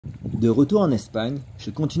De retour en Espagne, je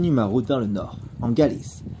continue ma route vers le nord, en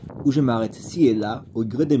Galice, où je m'arrête ci et là au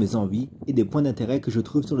gré de mes envies et des points d'intérêt que je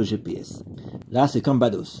trouve sur le GPS. Là, c'est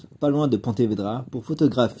Cambados, pas loin de Pontevedra, pour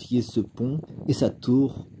photographier ce pont et sa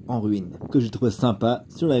tour en ruine, que je trouve sympa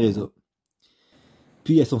sur les réseaux.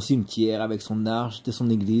 Puis il y a son cimetière avec son arche de son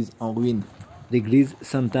église en ruine, l'église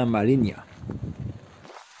Santa Mariña.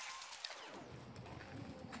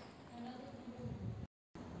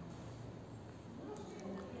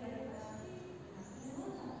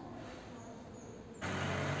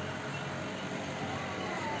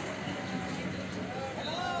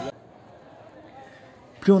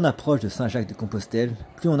 Plus on approche de Saint-Jacques-de-Compostelle,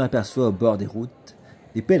 plus on aperçoit au bord des routes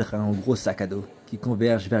des pèlerins en gros sacs à dos qui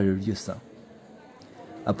convergent vers le lieu saint.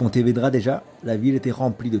 À Pontevedra déjà, la ville était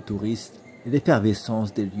remplie de touristes et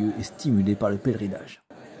l'effervescence des lieux est stimulée par le pèlerinage.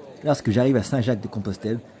 Lorsque j'arrive à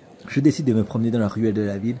Saint-Jacques-de-Compostelle, je décide de me promener dans la ruelle de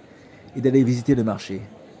la ville et d'aller visiter le marché,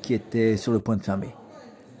 qui était sur le point de fermer.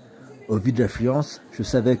 Au vu de l'affluence, je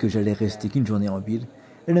savais que j'allais rester qu'une journée en ville,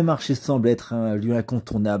 et le marché semble être un lieu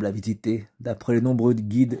incontournable à visiter, d'après les nombreux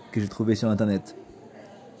guides que j'ai trouvés sur internet.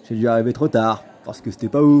 J'ai dû arriver trop tard, parce que c'était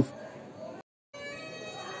pas ouf.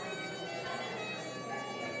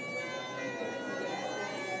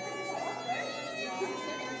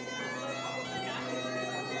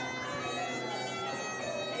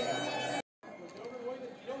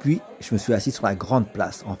 Puis, je me suis assis sur la grande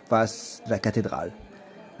place en face de la cathédrale,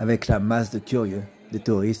 avec la masse de curieux, des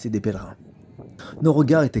touristes et des pèlerins. Nos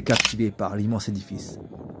regards étaient captivés par l'immense édifice.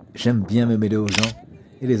 J'aime bien me mêler aux gens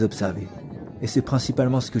et les observer, et c'est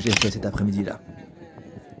principalement ce que j'ai fait cet après-midi-là.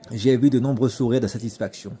 J'ai vu de nombreux sourires de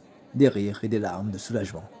satisfaction, des rires et des larmes de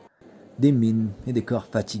soulagement, des mines et des corps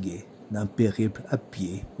fatigués d'un périple à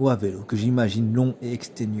pied ou à vélo que j'imagine long et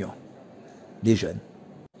exténuant. Des jeunes,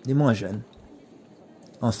 des moins jeunes,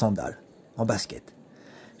 en sandales, en basket.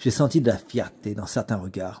 J'ai senti de la fierté dans certains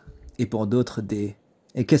regards, et pour d'autres des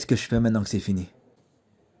 « et qu'est-ce que je fais maintenant que c'est fini ?»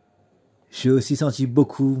 J'ai aussi senti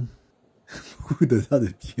beaucoup d'odeurs de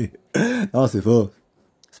pied. Non, c'est faux.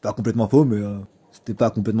 C'est pas complètement faux, mais c'était pas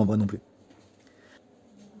complètement vrai non plus.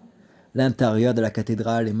 L'intérieur de la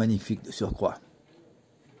cathédrale est magnifique de surcroît.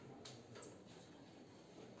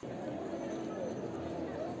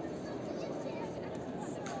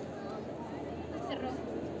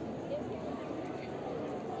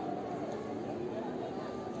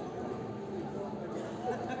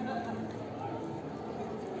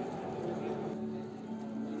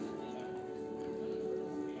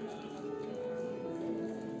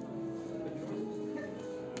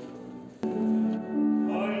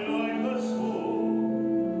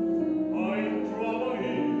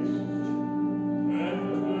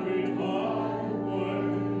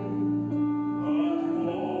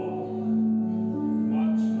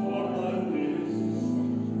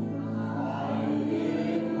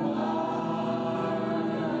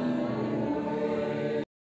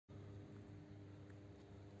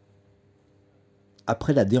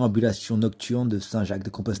 Après la déambulation nocturne de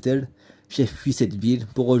Saint-Jacques-de-Compostelle, j'ai fui cette ville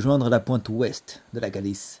pour rejoindre la pointe ouest de la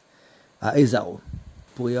Galice, à Ézaro,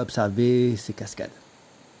 pour y observer ses cascades.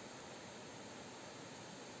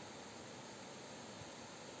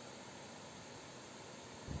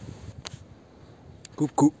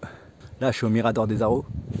 Coucou, là je suis au mirador d'Ézaro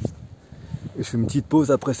et je fais une petite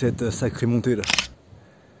pause après cette sacrée montée là.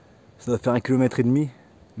 Ça doit faire 1,5 km,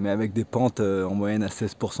 mais avec des pentes en moyenne à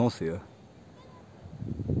 16%,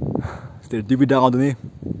 c'était le début de la randonnée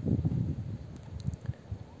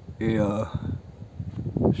et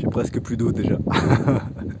j'ai presque plus d'eau déjà.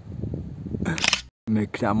 Mais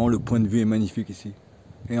clairement le point de vue est magnifique ici.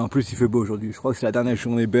 Et en plus il fait beau aujourd'hui. Je crois que c'est la dernière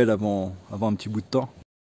journée belle avant un petit bout de temps.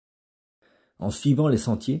 En suivant les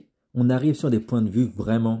sentiers, on arrive sur des points de vue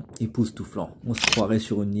vraiment époustouflants. On se croirait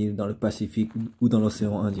sur une île dans le Pacifique ou dans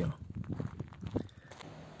l'océan Indien.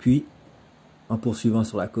 Puis, en poursuivant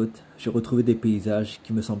sur la côte, j'ai retrouvé des paysages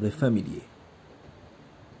qui me semblaient familiers.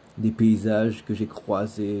 Des paysages que j'ai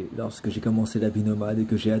croisés lorsque j'ai commencé la vie nomade et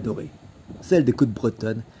que j'ai adoré. Celle des côtes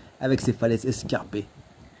bretonnes, avec ses falaises escarpées.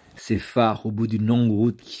 Ces phares au bout d'une longue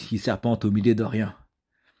route qui serpente au milieu de rien.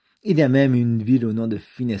 Il y a même une ville au nom de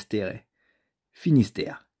Finistère,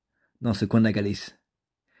 dans ce coin de la Galice.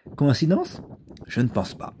 Coïncidence? Je ne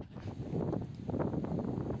pense pas.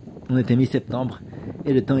 On était mi-septembre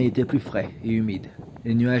et le temps y était plus frais et humide,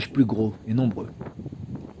 les nuages plus gros et nombreux.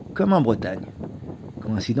 Comme en Bretagne.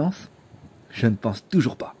 Coïncidence? Je ne pense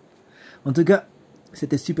toujours pas. En tout cas,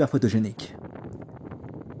 c'était super photogénique.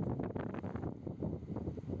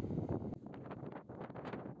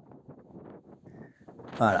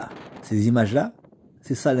 Voilà, ces images-là,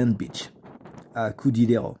 c'est Silent Beach, à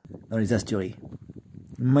Cudillero, dans les Asturies.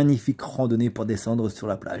 magnifique randonnée pour descendre sur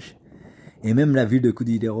la plage. Et même la ville de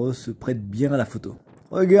Cudillero se prête bien à la photo.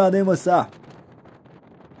 Regardez-moi ça!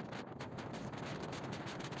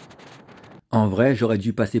 En vrai, j'aurais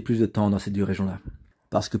dû passer plus de temps dans ces deux régions-là.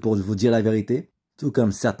 Parce que pour vous dire la vérité, tout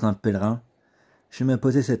comme certains pèlerins, je me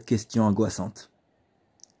posais cette question angoissante.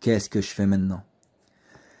 Qu'est-ce que je fais maintenant?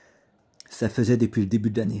 Ça faisait depuis le début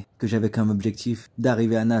de l'année que j'avais comme objectif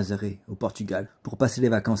d'arriver à Nazaré, au Portugal, pour passer les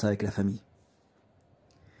vacances avec la famille.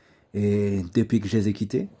 Et depuis que je les ai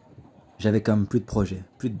quittés, j'avais comme plus de projets,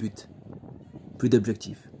 plus de buts, plus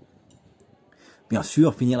d'objectifs. Bien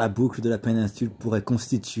sûr, finir la boucle de la péninsule pourrait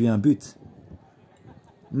constituer un but.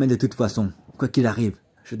 Mais de toute façon, quoi qu'il arrive,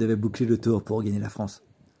 je devais boucler le tour pour gagner la France.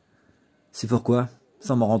 C'est pourquoi,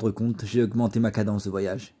 sans m'en rendre compte, j'ai augmenté ma cadence de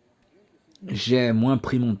voyage. J'ai moins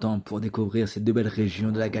pris mon temps pour découvrir ces deux belles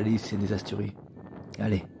régions de la Galice et des Asturies.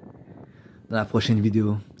 Allez, dans la prochaine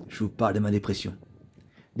vidéo, je vous parle de ma dépression.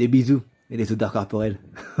 Des bisous et des odeurs corporelles.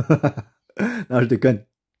 Non, je déconne.